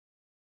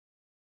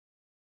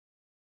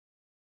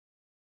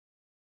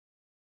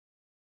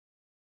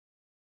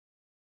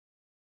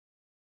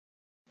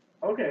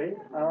Okay,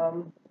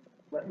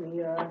 let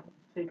me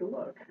take a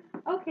look.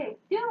 Okay,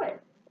 do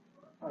it.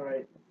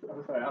 Alright,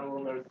 I'm sorry, I'm a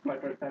little nervous. It's my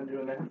first time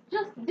doing this.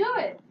 Just do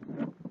it.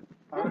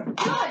 Alright.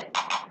 Just do it.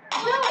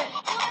 Do it.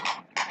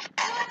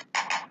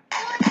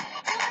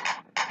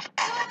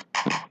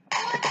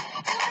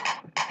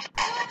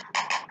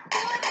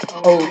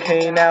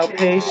 Okay, now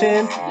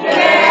patience.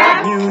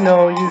 Yeah. You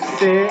know you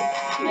sick.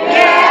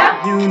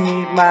 Yeah. You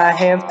need my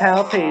hands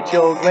palpate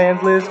your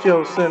glands, list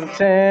your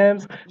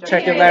symptoms.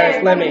 Check your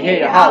larynx, let me hear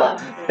you holler.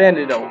 Bend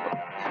it over,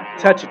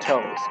 touch your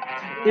toes.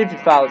 If you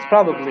fall, it's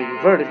probably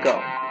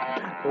vertigo.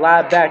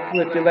 Lie back,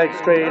 lift your legs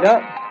straight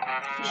up.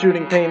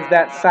 Shooting pains,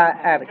 that's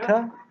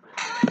sciatica.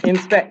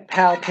 Inspect,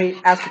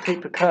 palpate, ascultate,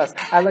 percuss.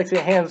 I like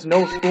your hands,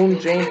 no spoon,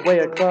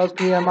 Janesway or gloves,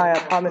 PMI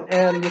apartment,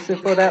 and listen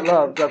for that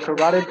lub-dub.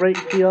 Carotid, brach,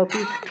 PLP,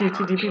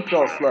 PTDP,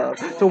 pulse love.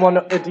 Don't want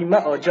no edema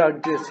or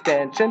jug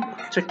distention.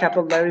 Check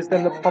capillaries,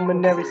 then the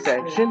pulmonary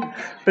section.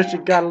 First you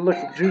gotta look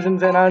for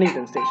protrusions and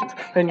uneven stations.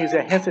 Then use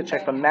your hands to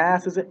check for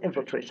masses and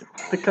infiltration.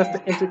 Because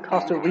the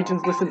intercostal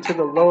regions, listen to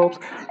the lobes.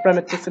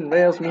 Fragmentus and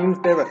rails means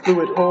there are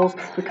fluid holes.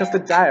 Because the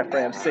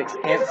diaphragm, 6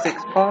 and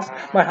 6 pulse.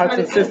 My heart's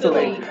in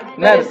systole,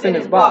 medicine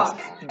is boss.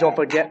 Don't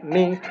forget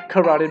me,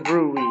 carotid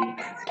brewy.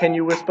 Can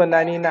you whisper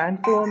 99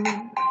 for me?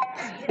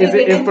 Is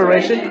it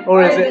inspiration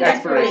or is it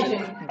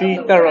expiration? Be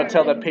thorough,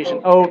 tell the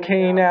patient.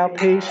 Okay, now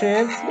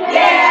patience.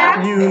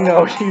 Yeah. You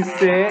know you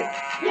sick.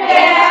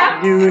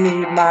 Yeah. You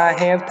need my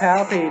hands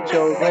palpate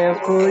your glands,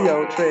 pull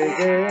your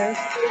triggers.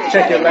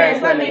 Check your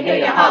larynx, let me hear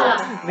you holler.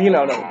 Lean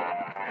on over.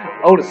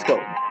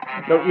 Otoscope.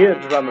 No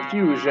eardrum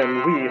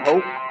effusion, we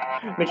hope.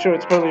 Make sure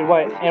it's pearly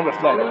white and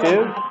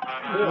reflective.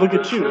 Look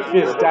at you,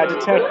 fizz dye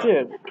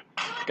detective.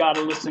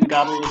 Gotta listen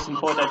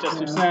for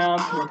digestive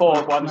sound.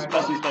 For widen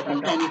specimens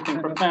from anything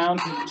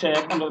profound.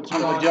 Check under the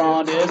tongue for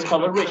jaundice,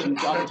 coloration,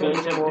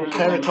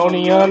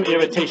 Peritoneum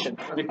irritation.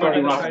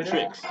 McBurney rocks and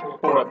tricks.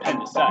 For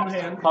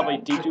appendicitis. Probably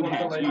deep to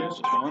hands used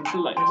just one for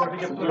legs.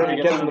 Learn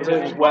to get some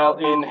tips while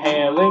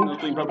inhaling.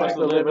 Compress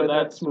the liver,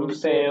 that's smooth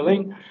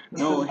sailing.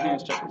 No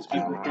hands check with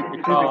people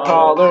Creepy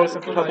crawlers,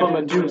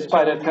 peppermint juice,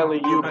 spider telly,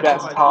 you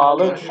best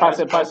holler.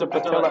 Tricep, bicep,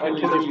 patella,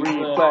 Achilles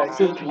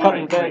reflexes.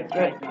 Cutting back,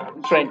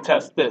 strength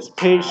test this.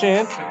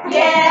 Patient,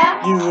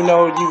 Yeah. you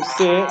know you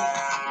sick.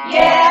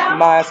 Yeah.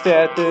 My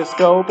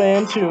stethoscope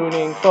and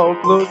tuning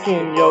folk, look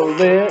in your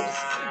lips.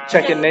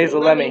 Check your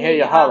nasal, let me hear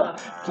you holler.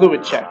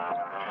 Fluid check,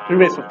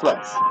 erase for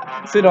flex.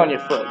 Sit on your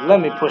foot,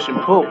 let me push and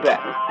pull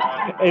back.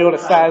 Aorta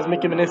size,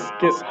 make your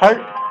meniscus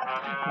hurt.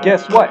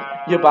 Guess what?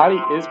 Your body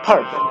is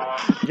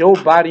perfect. Your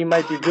body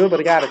might be good, but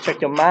I gotta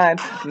check your mind.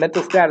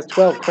 Mental status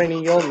 12,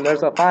 cranial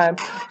nerves are fine.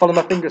 Follow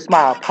my finger,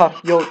 smile,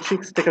 puff your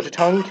cheeks, stick out your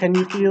tongue. Can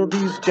you feel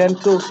these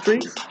gentle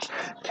streaks?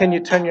 Can you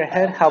turn your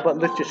head? How about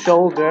lift your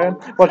shoulder?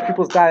 Watch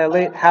pupils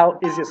dilate. How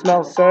is your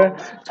smell, sir?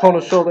 Tonal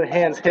shoulder,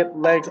 hands, hip,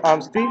 legs,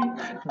 arms, feet.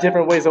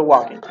 Different ways of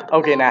walking.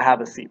 Okay, now have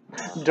a seat.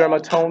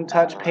 Dermatome,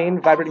 touch, pain,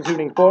 vibrating,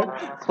 tuning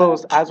fork.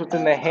 Closed eyes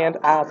within the hand,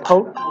 I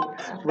poke.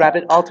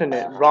 Rapid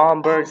alternate.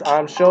 Romberg's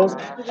arm shows.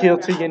 Heel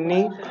to your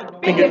knee.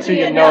 Finger to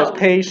your nose.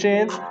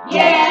 Patience.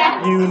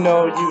 Yeah. You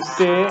know you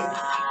sick.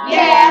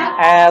 Yeah.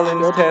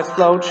 Allen's test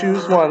flow.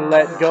 Choose one.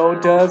 Let go.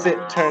 Does it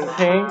turn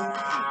pink?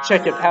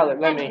 Check your palate.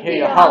 Let me hear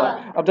you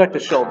holler. Abduct the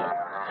shoulder.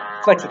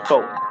 Flex it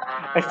forward.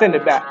 Extend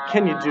it back.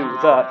 Can you do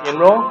the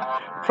in-roll?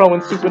 Pro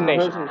and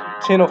supination.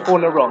 1004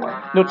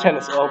 neuroma. No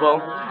tennis elbow.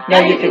 Now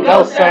you can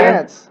go, sir.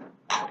 Dance.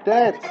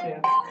 Dance.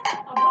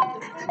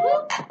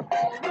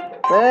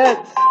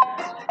 Dance.